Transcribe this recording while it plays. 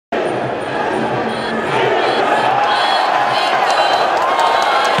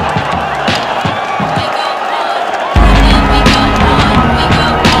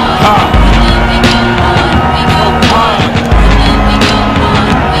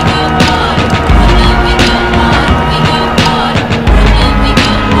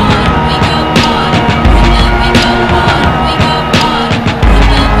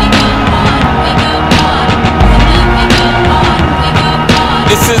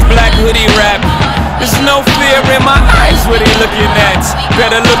this black hoodie rap. There's no fear in my eyes, what they looking at?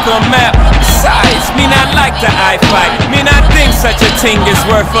 Better look on map. Besides, me not like the eye fight. Me not think such a thing is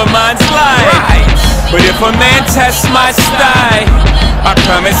worth a man's life. Right. But if a man tests my style, I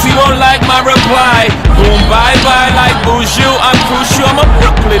promise he won't like my reply. Boom, bye-bye like Boujou, I'm crucial. I'm a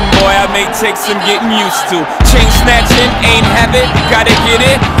Brooklyn boy, I may take some getting used to. Chain snatching, ain't have it, gotta get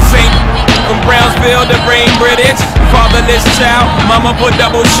it. Same from Brownsville to Brain British. Fatherless child, mama put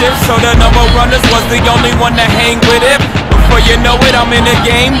double shifts, so the number runners was the only one to hang with it. Before you know it, I'm in the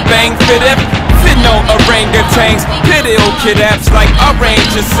game, bang fit it. Fit no orangutans, video kidnaps like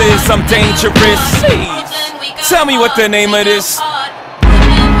oranges is, I'm dangerous. Jeez. Tell me what the name of this.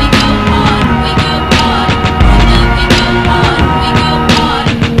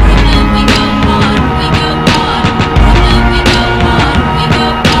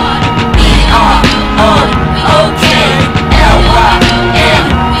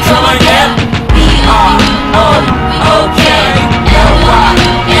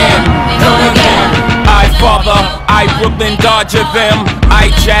 I Brooklyn Dodger them,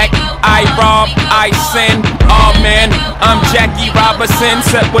 I jack, I rob, I sin. Oh man, I'm Jackie Robinson.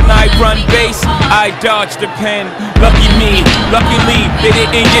 Except when I run base, I dodge the pen. Lucky me, luckily they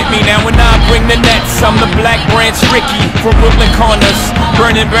didn't get me. Now when I bring the nets, I'm the Black Branch Ricky from Brooklyn corners,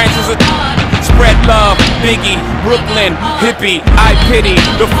 burning branches of spread love, Biggie, Brooklyn, hippie, I pity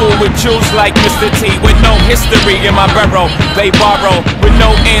the fool with jewels like Mr. T. With no history in my barrel, they borrow with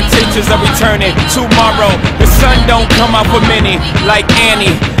no intentions of returning tomorrow. The sun don't come out for many, like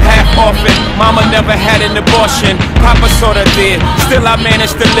Annie, half orphan. Mama never had an abortion, Papa sorta did. Still I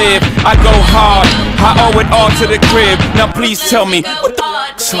managed to live, I go hard, I owe it all to the crib. Now please tell me, what the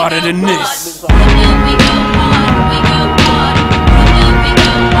f***'s harder than this?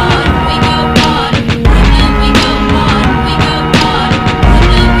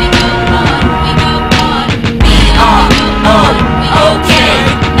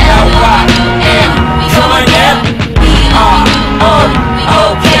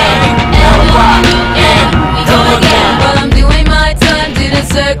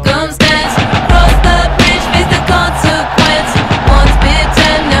 Circumstance, cross the bridge, face the consequence. Once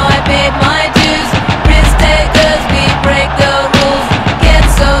bitten, now I paid my dues. Risk takers, we break the rules. Get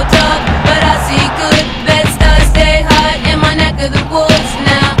so dark, but I see good. Best I stay high in my neck of the woods.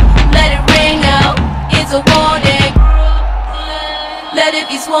 Now let it ring out, it's a warning. Let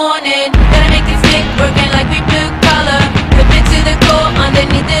it be sworn in. Gotta make it stick, working like we blue collar. Commit to the core.